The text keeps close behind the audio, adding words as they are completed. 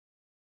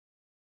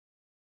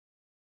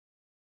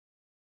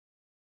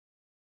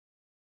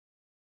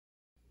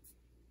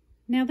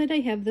Now that I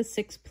have the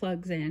 6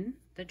 plugs in,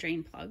 the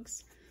drain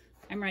plugs,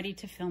 I'm ready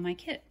to fill my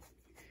kit.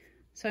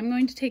 So I'm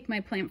going to take my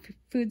plant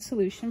food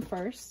solution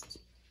first,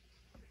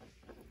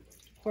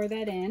 pour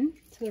that in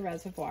to the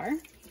reservoir.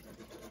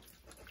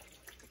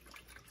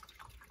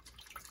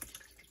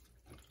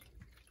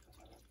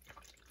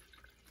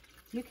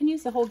 You can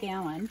use the whole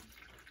gallon.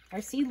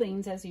 Our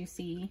seedlings, as you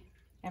see,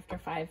 after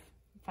five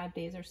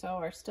days or so,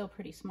 are still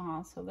pretty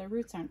small, so their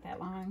roots aren't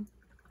that long.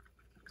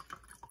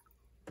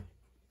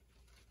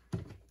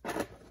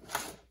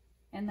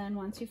 And then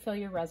once you fill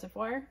your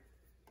reservoir,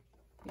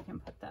 you can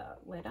put the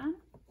lid on.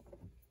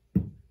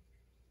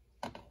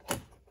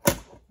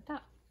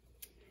 Top.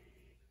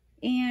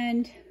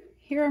 And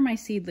here are my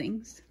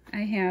seedlings.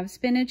 I have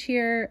spinach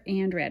here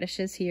and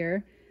radishes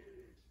here.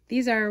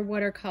 These are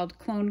what are called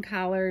clone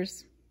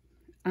collars.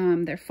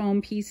 They're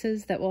foam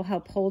pieces that will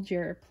help hold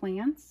your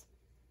plants.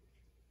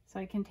 So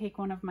I can take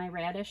one of my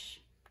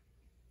radish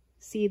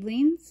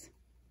seedlings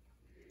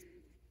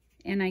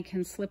and I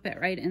can slip it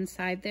right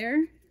inside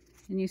there.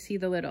 And you see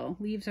the little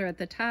leaves are at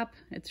the top,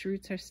 its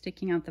roots are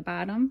sticking out the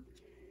bottom.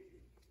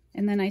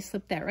 And then I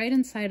slip that right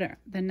inside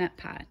the net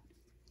pot.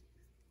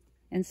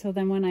 And so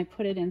then when I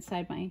put it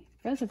inside my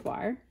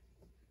reservoir,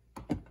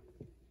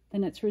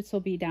 then its roots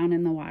will be down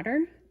in the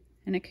water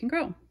and it can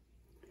grow.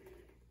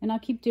 And I'll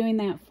keep doing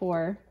that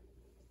for,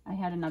 I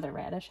had another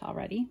radish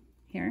already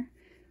here.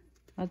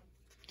 I'll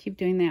keep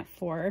doing that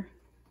for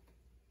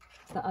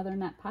the other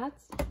net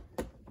pots.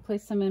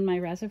 Place them in my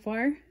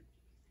reservoir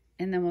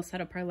and then we'll set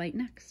up our light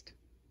next.